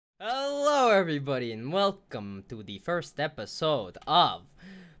everybody, and welcome to the first episode of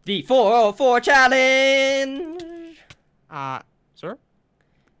the 404 Challenge! Sir?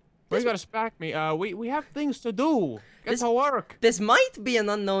 Why you gotta spack me? We have things to do. Get to work. This might be an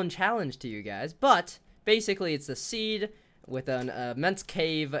unknown challenge to you guys, but basically it's a seed with an immense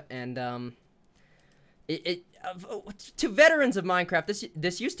cave, and to veterans of Minecraft,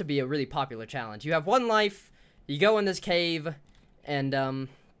 this used to be a really popular challenge. You have one life, you go in this cave, and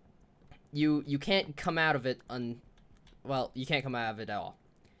you can't come out of it well, you can't come out of it at all.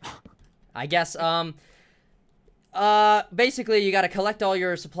 I guess basically you gotta collect all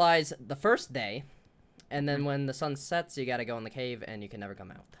your supplies the first day, and then when the sun sets you gotta go in the cave and you can never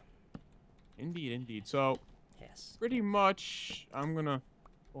come out. Indeed, indeed. So Yes. pretty much I'm gonna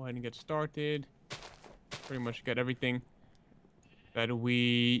go ahead and get started. Pretty much get everything that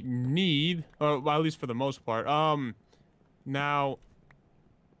we need, or well, at least for the most part. Now,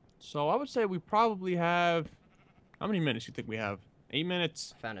 so I would say we probably have, how many minutes you think we have? 8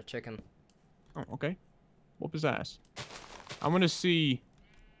 minutes? Found a chicken. Oh, okay. Whoop his ass. I'm gonna see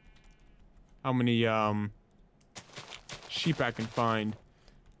how many sheep I can find.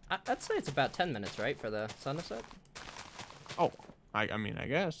 I'd say it's about 10 minutes, right, for the sun to set? Oh, I mean, I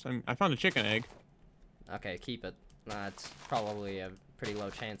guess. I found a chicken egg. Okay, keep it. It's probably a pretty low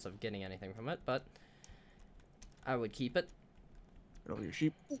chance of getting anything from it, but I would keep it. Get over your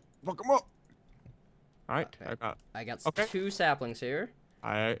sheep. Ooh, fuck them up. Alright, Okay. I got okay. 2 saplings here.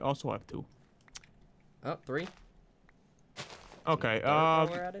 I also have 2. Oh, 3. Okay, While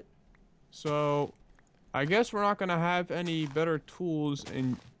we're at it. so I guess we're not gonna have any better tools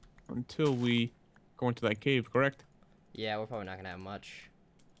until we go into that cave, correct? Yeah, we're probably not gonna have much.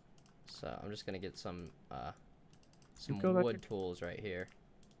 So I'm just gonna get some kill that wood tools right here.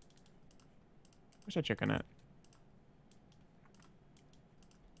 Where's that chicken at?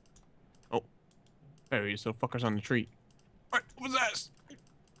 Oh, there he is. So fucker's on the tree. Alright, what's that?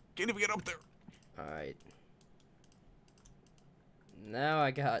 Can't even get up there. Alright. Now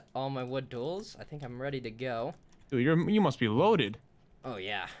I got all my wood tools. I think I'm ready to go. Dude, you must be loaded. Oh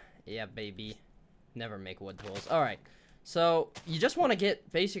yeah. Yeah, baby. Never make wood tools. Alright. So you just want to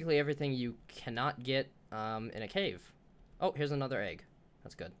get basically everything you cannot get in a cave. Oh, here's another egg.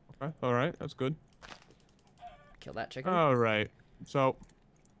 That's good. Okay, alright, that's good. Kill that chicken. Alright, so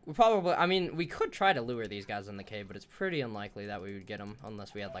We probably, I mean, we could try to lure these guys in the cave, but it's pretty unlikely that we would get them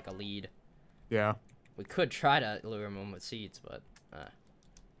unless we had like a lead. yeah. We could try to lure them in with seeds, but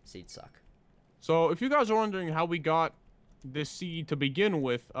seeds suck. So if you guys are wondering how we got this seed to begin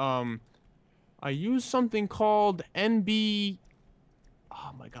with, I used something called NB.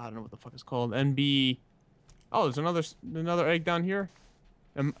 Oh my god, I don't know what the fuck it's called. NB. Oh, there's another egg down here.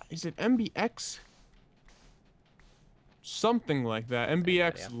 Is it MBX? Something like that.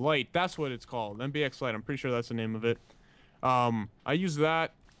 MBX Lite. That's what it's called. MBX Lite. I'm pretty sure that's the name of it. I use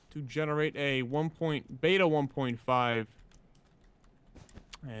that to generate a beta 1.5,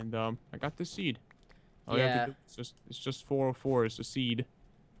 and I got this seed. All you have to do, it's just 404 is the seed.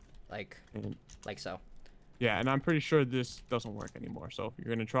 Like so. Yeah, and I'm pretty sure this doesn't work anymore. So if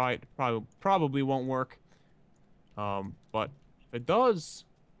you're gonna try it, probably won't work. But if it does,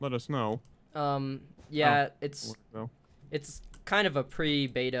 let us know. Yeah, it's kind of a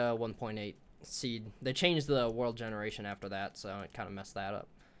pre-beta 1.8 seed. They changed the world generation after that, so it kind of messed that up.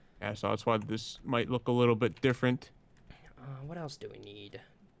 Yeah, so that's why this might look a little bit different. What else do we need?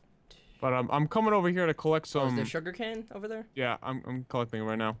 But I'm coming over here to collect some. Oh, is there sugarcane over there? Yeah, I'm collecting it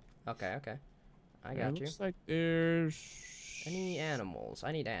right now. Okay, okay. I got you. Looks like there's any animals.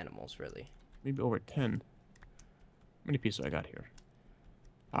 I need animals, really. Maybe over 10. How many pieces I got here?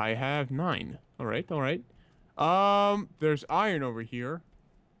 I have 9. All right, all right. There's iron over here.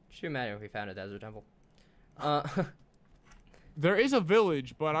 Should imagine if we found a desert temple. There is a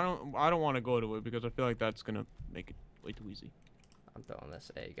village, but I don't want to go to it because I feel like that's gonna make it way too easy. I'm throwing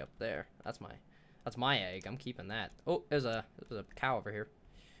this egg up there. That's my egg. I'm keeping that. Oh, there's a cow over here.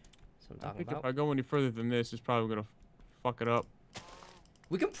 That's what I'm talking about. If I go any further than this, it's probably gonna fuck it up.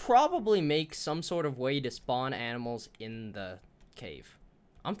 We can probably make some sort of way to spawn animals in the cave.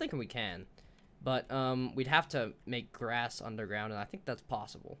 I'm thinking we can, but we'd have to make grass underground, and I think that's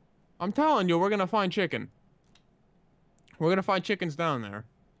possible. I'm telling you, we're gonna find chicken. We're gonna find chickens down there.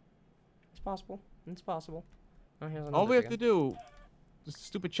 It's possible. It's possible. Oh, here's all we chicken. have to do, this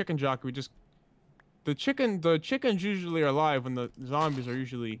stupid chicken jockey, the chickens usually are alive when the zombies are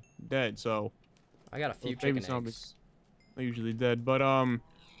usually dead. So I got a few chicken eggs. They're usually dead, but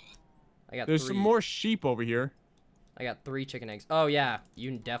there's 3. some more sheep over here. I got 3 chicken eggs. Oh yeah,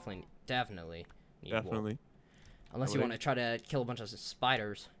 you definitely need wool. Unless you want to try to kill a bunch of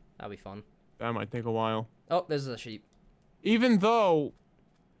spiders, that'd be fun. That might take a while. Oh, there's a sheep. Even though,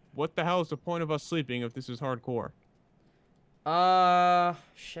 what the hell is the point of us sleeping if this is hardcore?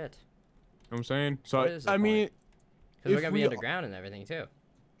 Shit. You know what I'm saying? So, What is the I mean, point? Because we're if gonna we... be underground and everything too.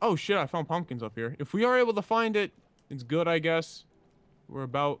 Oh shit, I found pumpkins up here. If we are able to find it, it's good, I guess. We're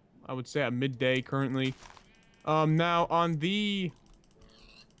about, I would say, at midday currently. Now, on the...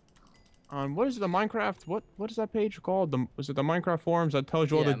 what is it, the Minecraft? What is that page called? Was it the Minecraft forums that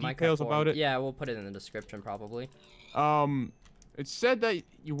tells you all the Minecraft details forum. about it? Yeah, we'll put it in the description probably. It said that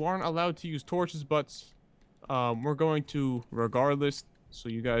you aren't allowed to use torches, but we're going to regardless, so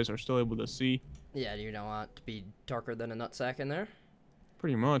you guys are still able to see. Yeah, you don't want to be darker than a nutsack in there.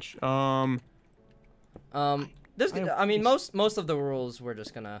 Pretty much. This, I mean, most of the rules we're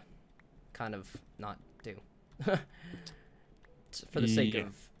just gonna kind of not do. For the sake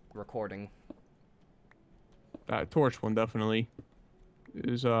of recording. That torch one definitely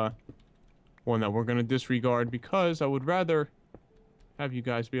is one that we're gonna disregard because I would rather have you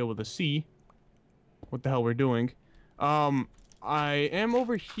guys be able to see what the hell we're doing. I am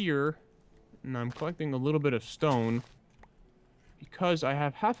over here and I'm collecting a little bit of stone because I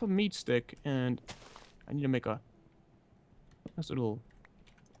have half a meat stick and I need to make a nice little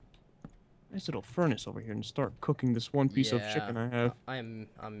furnace over here and start cooking this one piece of chicken I have. I'm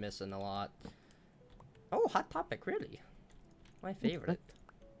missing a lot. Oh, Hot Topic, really? My favorite.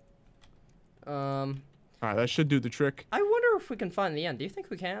 Alright, that should do the trick. I wonder if we can find the end. Do you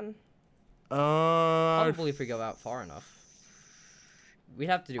think we can? Probably if we go out far enough. We'd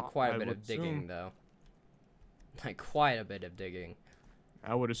have to do quite a bit of digging, though. Like, quite a bit of digging.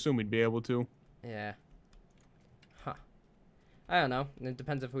 I would assume we'd be able to. Yeah. Huh. I don't know. It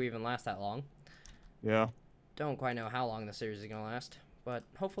depends if we even last that long. Yeah. Don't quite know how long the series is going to last. But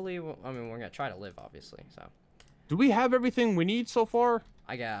hopefully, I mean, we're going to try to live, obviously, so. Do we have everything we need so far?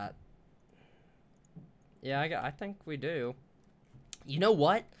 Yeah, I think we do. You know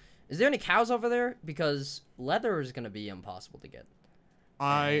what? Is there any cows over there? Because leather is going to be impossible to get.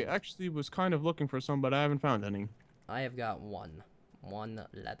 I actually was kind of looking for some, but I haven't found any. I have got one. One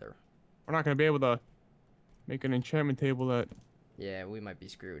leather. We're not going to be able to make an enchantment table that... Yeah, we might be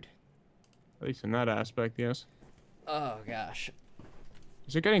screwed. At least in that aspect, yes. Oh, gosh.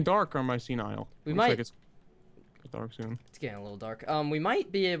 Is it getting dark or am I senile? We Looks might... like it's dark soon. It's getting a little dark. We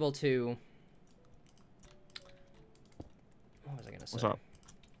might be able to... What was I going to say? What's up?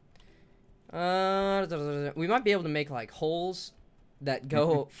 We might be able to make, like, holes that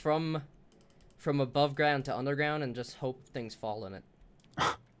go from above ground to underground and just hope things fall in it.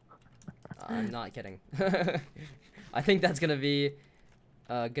 I'm not kidding. I think that's gonna be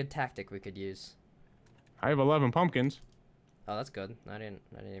a good tactic we could use. I have 11 pumpkins. Oh, that's good. I didn't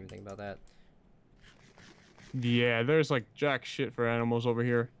even think about that. Yeah, there's like jack shit for animals over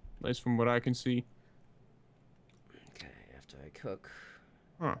here, at least from what I can see. Okay, after I cook.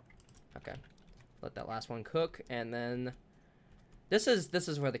 Huh. Okay. Let that last one cook, and then this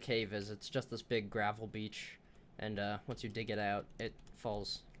is where the cave is. It's just this big gravel beach, and once you dig it out, it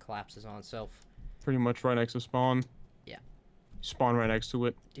collapses on itself. Pretty much right next to spawn. Yeah. Spawn right next to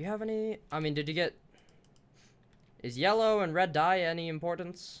it. Do you have any? I mean, did you get? Is yellow and red dye any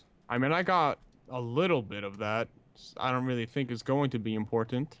importance? I mean, I got a little bit of that. I don't really think it's going to be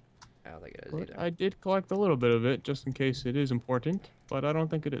important. I don't think it is either. I did collect a little bit of it just in case it is important, but I don't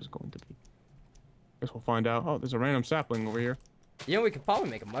think it is going to be. Guess we'll find out. Oh, there's a random sapling over here. You know, we could probably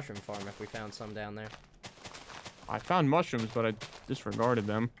make a mushroom farm if we found some down there. I found mushrooms, but I disregarded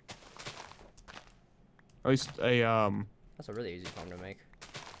them. At least a, That's a really easy farm to make.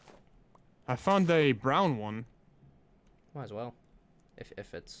 I found a brown one. Might as well.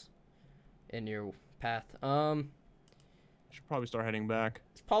 If it's in your path. Should probably start heading back.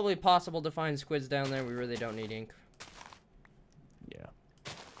 It's probably possible to find squids down there. We really don't need ink. Yeah.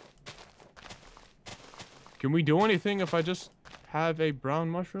 Can we do anything if I just have a brown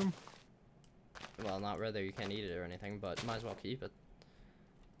mushroom? Well, not really. You can't eat it or anything, but might as well keep it.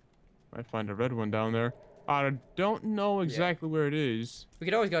 Might find a red one down there. I don't know exactly where it is. We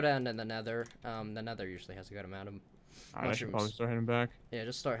could always go down to the nether. The nether usually has a good amount of I should probably start heading back. Yeah,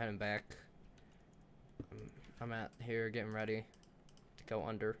 just start heading back. I'm at here getting ready to go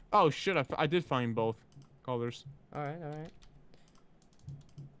under. Oh shit, I did find both colors. Alright, alright.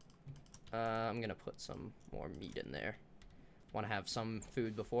 I'm gonna put some more meat in there. Want to have some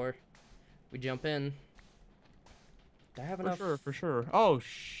food before we jump in. Do I have enough? For sure. Oh,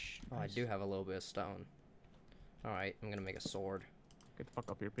 Oh, I do have a little bit of stone. Alright, I'm gonna make a sword. Get the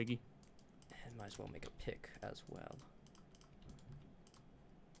fuck up here, piggy. And might as well make a pick as well.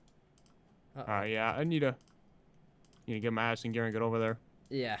 Yeah, I need to get my ass in gear and get over there.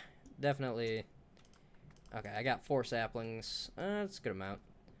 Yeah, definitely. Okay, I got 4 saplings. That's a good amount.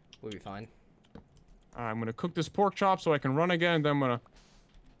 We'll be fine. All right, I'm gonna cook this pork chop so I can run again. And then I'm gonna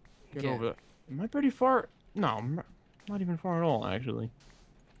get over there. Am I pretty far? No, I'm not even far at all, actually.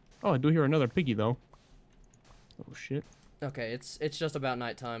 Oh, I do hear another piggy though. Oh shit. Okay, it's just about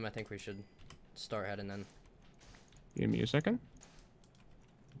nighttime. I think we should start heading then. Give me a second.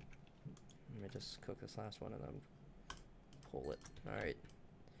 Let me just cook this last one and then pull it. All right.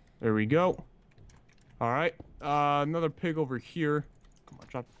 There we go. All right. Another pig over here. Come on,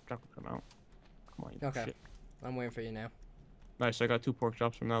 chop, come out. Come on. You Okay. Shit. I'm waiting for you now. Nice. I got 2 pork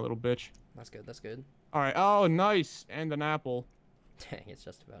chops from that little bitch. That's good. That's good. All right. Oh, nice. And an apple. Dang, it's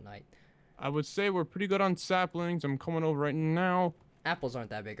just about night. I would say we're pretty good on saplings. I'm coming over right now. Apples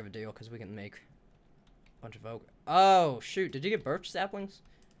aren't that big of a deal because we can make a bunch of oak. Oh, shoot. Did you get birch saplings?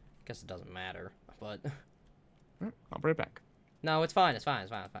 Guess it doesn't matter, but... I'll bring it back. No, it's fine. It's fine.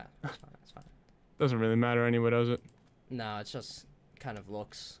 It's fine. It's fine. It's fine. It's fine. Doesn't really matter anyway, does it? No, it's just kind of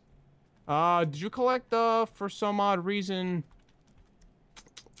looks. Did you collect, for some odd reason...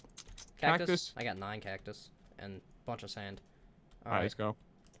 Cactus? I got 9 cactus and a bunch of sand. All right, let's go.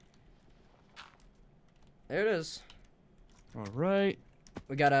 There it is. All right.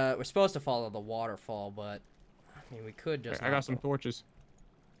 We're supposed to follow the waterfall, but I mean, we could just. I got some torches.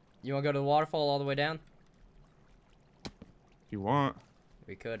 You want to go to the waterfall all the way down? If you want.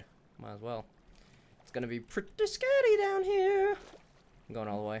 We could. Might as well. It's gonna be pretty scary down here. I'm going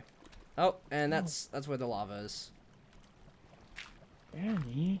all the way. Oh, and that's where the lava is.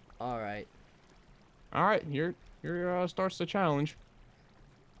 Danny. All right. All right, here starts the challenge.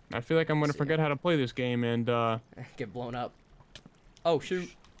 I feel like I'm gonna forget how to play this game and Get blown up. Oh shoot.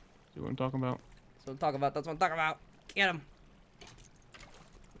 See what I'm talking about? That's what I'm talking about. That's what I'm talking about. Get him.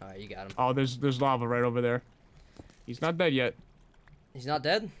 All right, you got him. Oh, there's lava right over there. He's not dead yet. He's not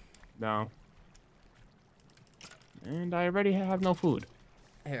dead? No. And I already have no food.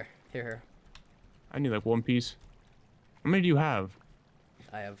 Here. I need like 1 piece. How many do you have?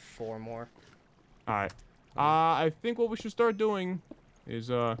 I have 4 more. All right. I think what we should start doing is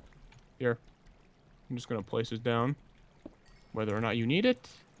here. I'm just gonna place this down, whether or not you need it.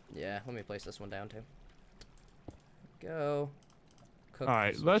 Yeah, let me place this one down too. Go. Cook All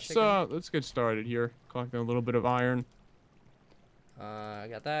right, some let's chicken. get started here. Collecting a little bit of iron. I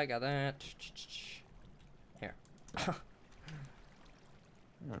got that. Here. All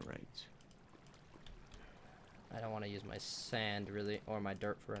right. I don't want to use my sand really, or my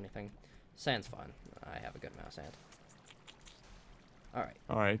dirt for anything. Sand's fine. I have a good amount of sand. All right.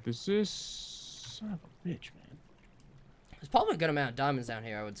 All right. This is son of a bitch, man. There's probably a good amount of diamonds down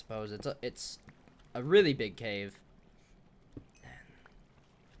here, I would suppose. It's a really big cave.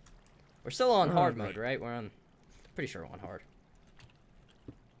 We're still on hard mode, right? We're on. Pretty sure we're on hard.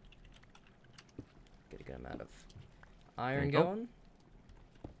 Get a good amount of iron going.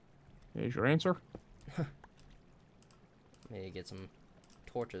 Here's your answer. Maybe get some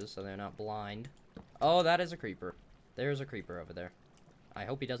torches so they're not blind. Oh, that is a creeper. There's a creeper over there. I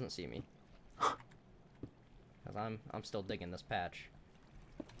hope he doesn't see me. Cause I'm still digging this patch.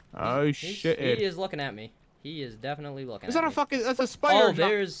 Oh shit! He is looking at me. He is definitely looking. Is at that me. a fucking? That's a spider. Oh,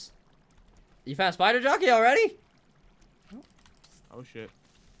 there's. You found spider jockey already? Oh shit!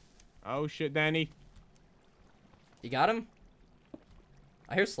 Oh shit, Danny. You got him?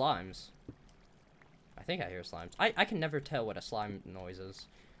 I hear slimes. I think I hear slimes. I can never tell what a slime noise is.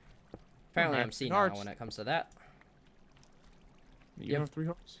 Apparently I'm senile when it comes to that. You have 3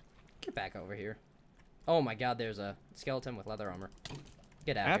 hearts? Get back over here. Oh my god, there's a skeleton with leather armor.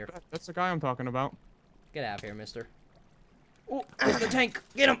 Get out of here. That's the guy I'm talking about. Get out of here, mister. Oh, there's the tank.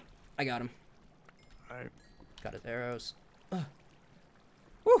 Get him. I got him. Alright. Got his arrows.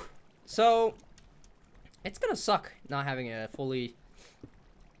 Whew. So, it's gonna suck not having a fully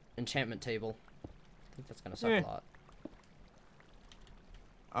enchantment table. I think that's gonna suck a lot.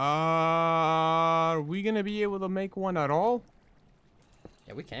 Are we gonna be able to make one at all?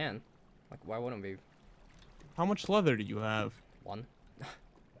 Yeah, we can. Like, why wouldn't we? How much leather do you have? 1. This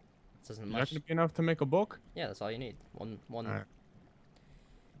isn't Is much. that gonna be enough to make a book? Yeah, that's all you need. One Right.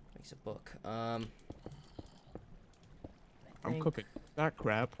 makes a book. I'm think- cooking that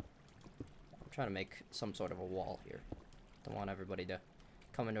crap. I'm trying to make some sort of a wall here. Don't want everybody to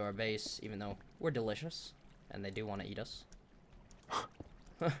come into our base, even though we're delicious, and they do want to eat us.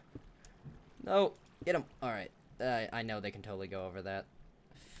 No, get them. All right, I know they can totally go over that.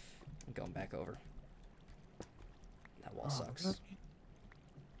 I'm going back over. That wall sucks.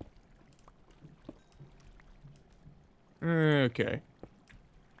 Okay.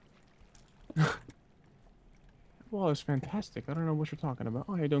 wall is fantastic. I don't know what you're talking about.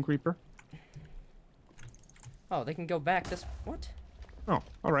 Oh, how you doing, creeper? Oh, they can go back this... What? Oh,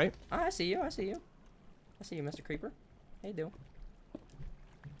 all right. Oh, I see you, I see you. I see you, Mr. Creeper. How you doing?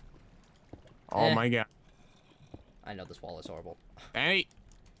 Oh Eh. my god. I know this wall is horrible. Hey,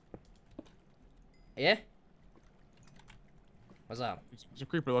 Yeah? What's up? there's a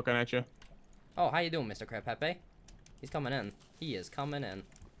creeper looking at you. Oh, how you doing, Mr. Crab Pepe? He's coming in. He is coming in.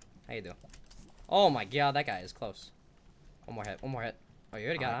 How you doing? Oh my god, that guy is close. One more hit, one more hit. Oh, you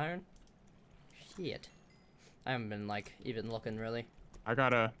already got iron? Shit. I haven't been, like, even looking, really. I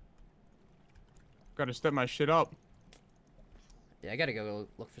gotta step my shit up. Yeah, I gotta go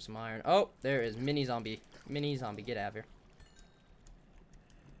look for some iron. Oh, there is mini zombie. Mini zombie, get out of here.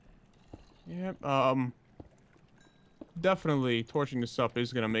 Yep. Definitely torching this up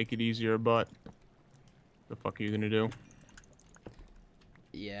is gonna make it easier, but the fuck are you gonna do?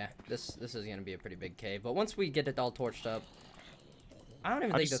 Yeah, this is gonna be a pretty big cave. But once we get it all torched up, I don't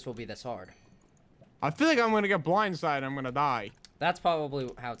even think this will be this hard. I feel like I'm gonna get blindsided and I'm gonna die. That's probably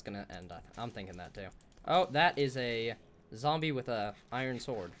how it's gonna end. I'm thinking that too. Oh, that is a zombie with a iron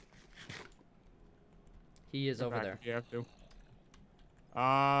sword. He is over there. You have to.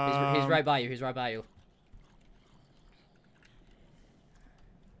 He's right by you. He's right by you.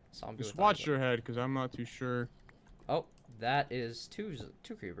 Zombie Just with watch iron. your head, because I'm not too sure. Oh, that is two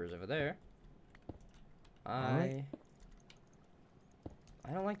creepers over there. Alright.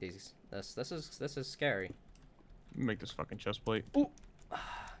 I don't like these. This is scary. Make this fucking chest plate. Ooh.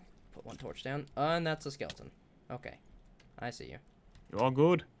 Put one torch down. And that's a skeleton. Okay. I see you. You all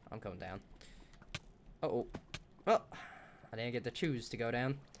good? I'm coming down. Uh-oh. Oh. I didn't get to choose to go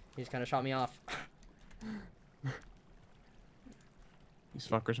down. He just kind of shot me off. These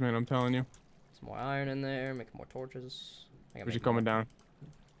fuckers, man, I'm telling you. Some more iron in there. Making more torches. Where's he coming down?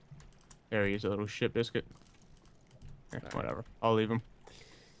 There he is, a little shit biscuit. Whatever. I'll leave him.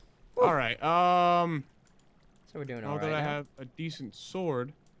 All right. So we're doing Now all right that I now. have a decent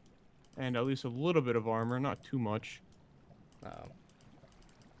sword and at least a little bit of armor, not too much. Uh-oh.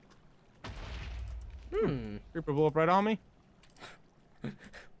 Hmm. Creeper blew up right on me.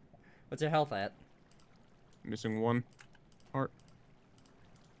 What's your health at? Missing one heart.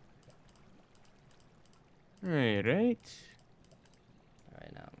 Alright. Alright,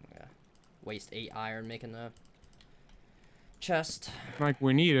 now I'm gonna waste 8 iron making the chest. Like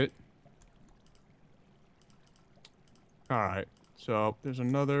we need it. Alright. So there's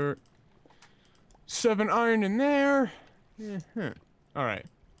another 7 iron in there. Alright.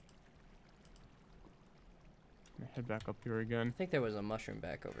 Head back up here again. I think there was a mushroom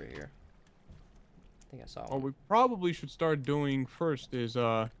back over here. I think I saw What one. we probably should start doing first is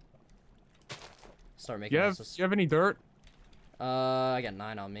Start making you this. have any dirt? I got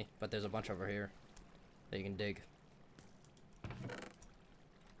 9 on me, but there's a bunch over here that you can dig.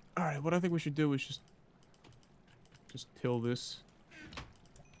 Alright, what I think we should do is just till this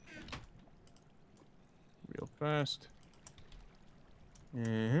real fast. I don't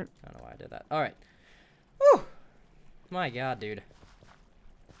know why I did that. Alright. Whew! My god, dude.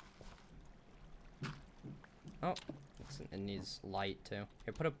 Oh, it needs light too.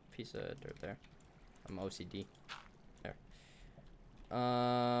 Here, put a piece of dirt there. I'm OCD. There.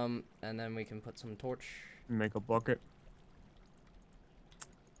 And then we can put some torch. Make a bucket.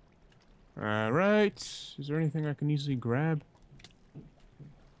 Alright. Is there anything I can easily grab?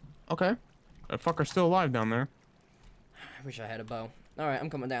 Okay. That fucker's still alive down there. I wish I had a bow. Alright, I'm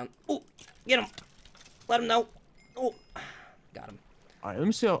coming down. Oh, get him! Let him know! Oh, got him. Alright, let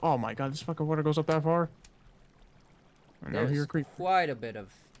me see how. Oh my god, this fucking water goes up that far? I know There's you're a creep. quite a bit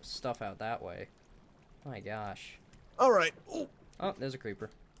of stuff out that way. My gosh. Alright. Oh, there's a creeper.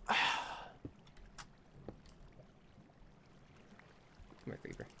 Come here,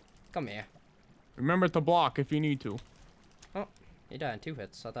 creeper. Come here. Remember to block if you need to. Oh, he died in 2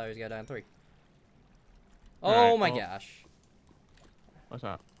 hits. I thought he was gonna die in 3. Alright, Oh my well- gosh. What's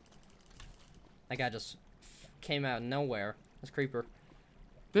that? That guy just came out of nowhere. This creeper.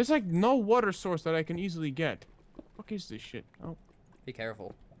 There's like no water source that I can easily get. What the fuck is this shit? Oh, Be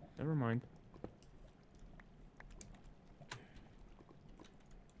careful. never mind.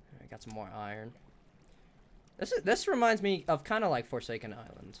 I got some more iron. This reminds me of kind of like Forsaken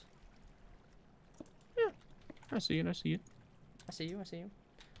Islands. I see it, I see it. I see you. I see you.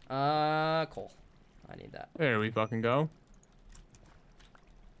 Coal. I need that. There we fucking go.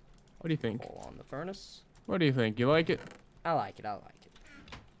 What do you think? Coal on the furnace. What do you think? You like it? I like it. I like it.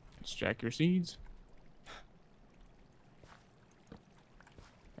 Let's jack your seeds.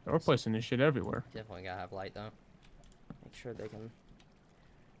 We're placing this shit everywhere. Definitely gotta have light though. Make sure they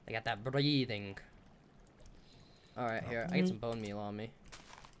got that breathing. All right, here. I get some bone meal on me.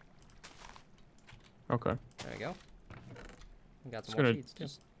 Okay. There we go. I got some Just more gonna seeds too.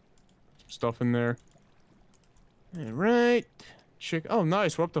 some stuff in there. All right. Oh,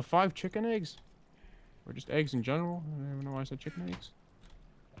 nice. We're up to 5 chicken eggs. Or just eggs in general. I don't even know why I said chicken eggs.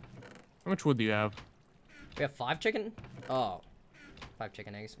 How much wood do you have? We have 5 chicken? Oh. 5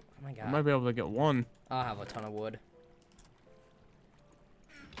 chicken eggs. Oh my I god. might be able to get 1. I'll have a ton of wood.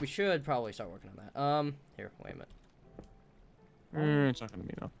 We should probably start working on that. Here, wait a minute. It's not gonna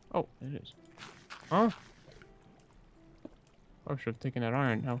be enough. Oh, it is. Huh? I should have taken that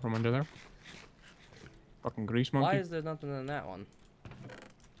iron out from under there. Fucking grease monkey. Why is there nothing in that one?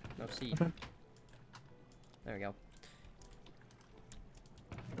 No seed. Okay. There we go.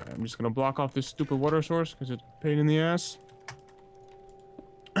 Alright, I'm just gonna block off this stupid water source because it's a pain in the ass.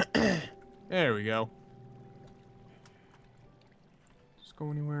 There we go. Just go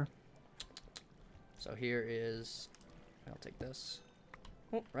anywhere. So here is... I'll take this.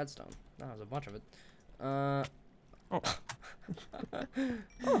 Oh, redstone. That was a bunch of it. Oh. Oh.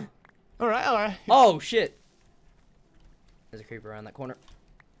 Alright. Oh, shit! There's a creeper around that corner.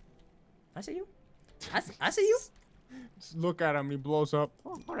 I see you. I see you. Just look at him, he blows up.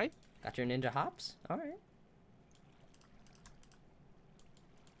 Oh, alright. Got your ninja hops? Alright.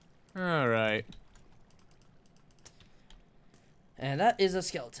 Alright. And that is a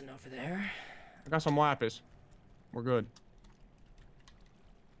skeleton over there. I got some lapis. We're good.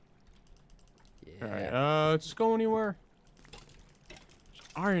 Yeah. Alright, let's go anywhere. There's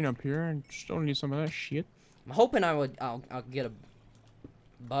iron up here and still need some of that shit. I'm hoping I'll get a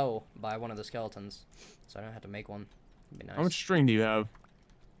bow by one of the skeletons, so I don't have to make one. It'd be nice. How much string do you have?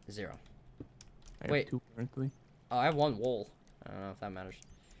 0. I have Wait. 2 currently. Oh, I have 1 wool. I don't know if that matters.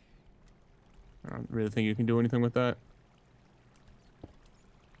 I don't really think you can do anything with that.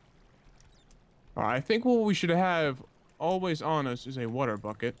 Alright, I think what we should have always on us is a water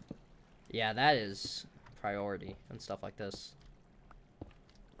bucket. Yeah, that is priority and stuff like this.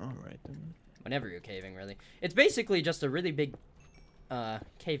 Alright then. Whenever you're caving, really. It's basically just a really big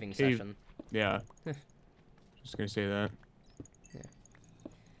caving session. Yeah. Just gonna say that. Yeah.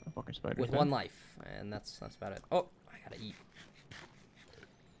 A fucking spider. With 1 life, and that's about it. Oh, I gotta eat.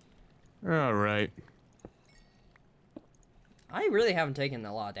 Alright. I really haven't taken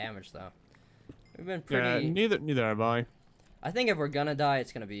a lot of damage though. We've been pretty. Yeah, neither have I. I think if we're gonna die,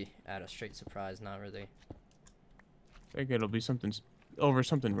 it's gonna be at a straight surprise, not really. I think it'll be something over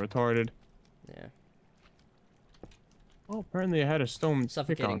something retarded. Yeah. Oh, apparently I had a stone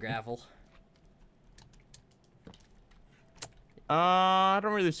Suffocating pick on. gravel. I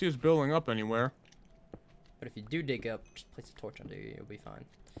don't really see us building up anywhere. But if you do dig up, just place a torch under you, you'll be fine.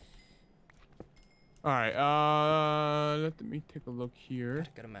 Alright, let me take a look here.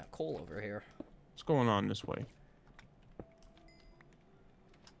 Got a amount of coal over here. What's going on this way?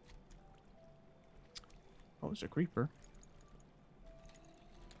 Oh, it's a creeper.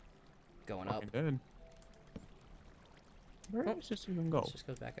 Going up. Fucking dead. Where Oh. does this even go? It just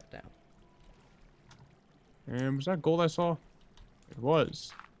goes back up down. And was that gold I saw? It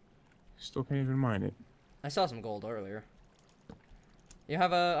was. Still can't even mine it. I saw some gold earlier. You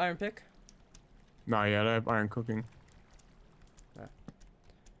have a iron pick? Not yet, I have iron cooking. Ah.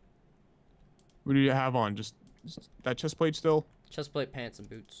 What do you have on? Just that chest plate still? Chestplate, pants, and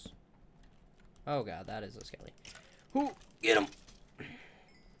boots. Oh god, that is a skelly. Who? Get him!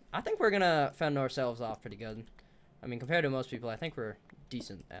 I think we're gonna fend ourselves off pretty good. I mean, compared to most people, I think we're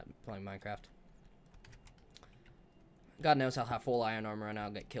decent at playing Minecraft. God knows I'll have full iron armor and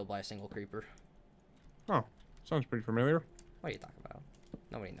I'll get killed by a single creeper. Oh, sounds pretty familiar. What are you talking about?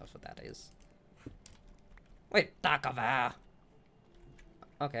 Nobody knows what that is. Wait, talk about.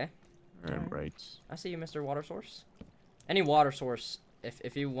 Okay. Right. I see you, Mr. Water Source. Any water source,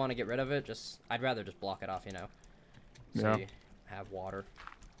 if you want to get rid of it, I'd rather just block it off, you know. So Yeah. you have water,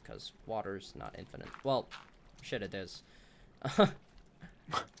 because water's not infinite. Well, shit, it is. I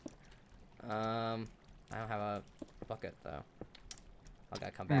don't have a bucket though. I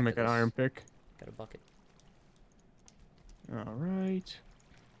gotta come I'm back. gonna make to an this. iron pick. Got a bucket. Alright.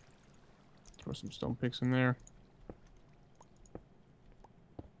 Throw some stone picks in there.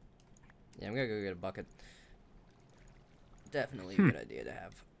 Yeah, I'm gonna go get a bucket. Definitely a good idea to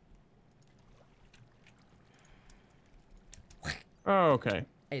have. Oh, okay.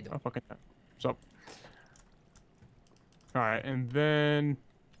 How you doing? Oh, fucking. What's up? Alright, and then.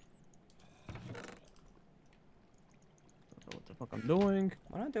 Don't know what the fuck I'm doing.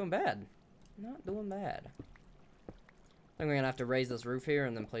 We're not doing bad. Not doing bad. I think we're gonna have to raise this roof here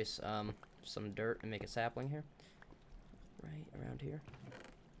and then place some dirt and make a sapling here. Right around here.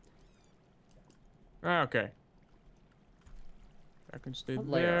 Ah, okay. That can stay What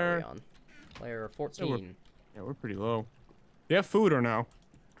layer are we there. on? Layer 14. Yeah, we're pretty low. You have food or no?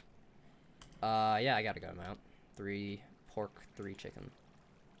 Yeah, I got a good amount. 3 pork, 3 chicken.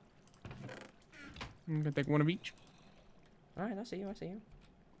 I'm gonna take one of each. Alright, I see you, I see you.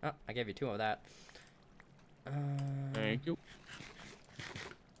 Oh, I gave you 2 of that. Thank you.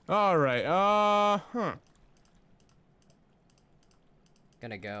 Alright,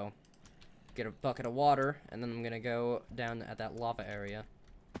 Gonna go get a bucket of water, and then I'm gonna go down at that lava area.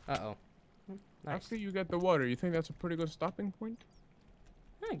 Uh-oh. Nice. After you get the water, you think that's a pretty good stopping point?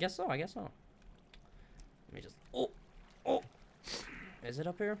 I guess so, I guess so. Let me just... Oh! Is it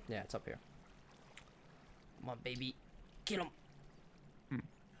up here? Yeah, it's up here. Come on, baby. Get him!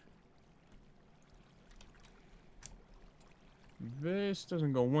 This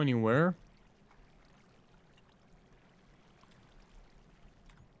doesn't go anywhere.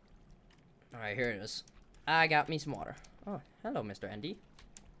 Alright, here it is. I got me some water. Oh, hello, Mr. Andy.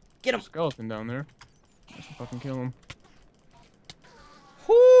 Get him! Skeleton down there. Let's fucking kill him.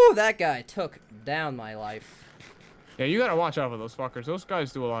 Whoo! That guy took down my life. Yeah, you gotta watch out for those fuckers. Those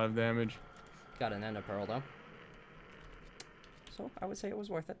guys do a lot of damage. Got an ender pearl, though. So, I would say it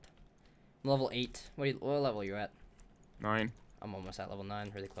was worth it. I'm level 8. What level are you at? 9. I'm almost at level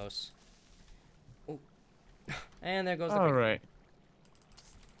 9, really close. Ooh. And there goes the Alright.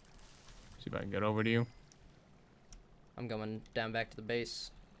 See if I can get over to you. I'm going down back to the base.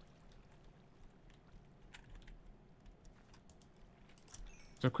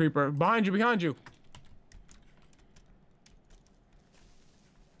 It's a creeper. Behind you, behind you!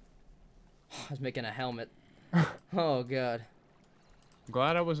 I was making a helmet. Oh, God.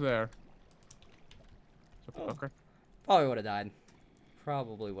 Glad I was there. It's a fucker. Probably would have died.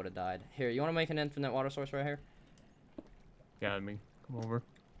 Probably would have died. Here, you want to make an infinite water source right here? Yeah, me. Come over.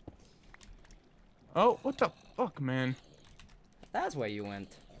 Oh, what the fuck, man? That's where you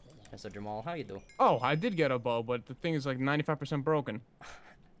went, Mr. Jamal. How you do? Oh, I did get a bow, but the thing is like 95% broken.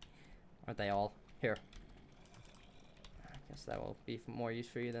 Aren't they all? Here. I guess that will be more use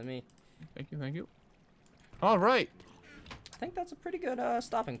for you than me. Thank you, thank you. Alright. I think that's a pretty good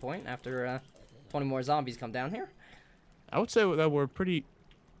stopping point after 20 more zombies come down here. I would say that we're pretty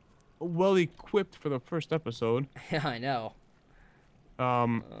well equipped for the first episode. Yeah, I know. Oh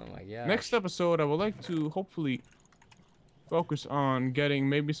my god. Next episode, I would like to hopefully focus on getting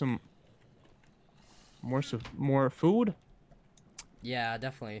maybe some more food. Yeah,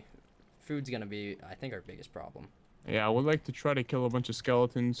 definitely. Food's gonna be, I think, our biggest problem. Yeah, I would like to try to kill a bunch of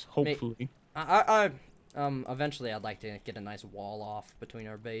skeletons, hopefully. Eventually I'd like to get a nice wall off between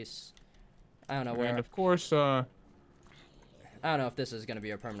our base. I don't know where. And of course, I don't know if this is gonna be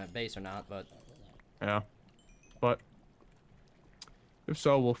a permanent base or not, but yeah. But if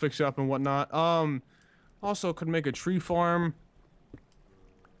so, we'll fix it up and whatnot. Also could make a tree farm.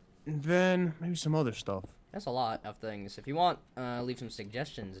 And then maybe some other stuff. that's a lot of things. If you want, leave some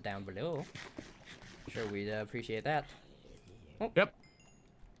suggestions down below. Sure, we'd appreciate that. Oh. Yep.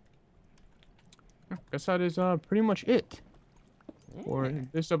 Guess that is pretty much it for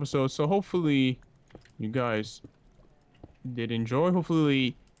this episode. So hopefully you guys did enjoy.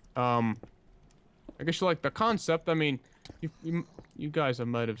 Hopefully, I guess you like the concept. I mean, you guys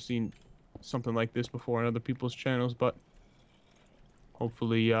might have seen something like this before on other people's channels, but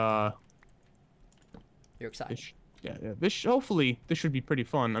hopefully, You're excited. Hopefully this should be pretty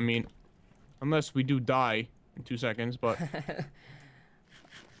fun. I mean, unless we do die in 2 seconds, but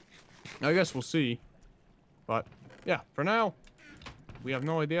I guess we'll see. But yeah, for now, we have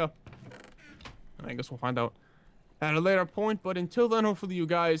no idea. And I guess we'll find out at a later point. But until then, hopefully you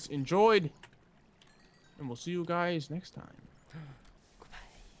guys enjoyed. And we'll see you guys next time.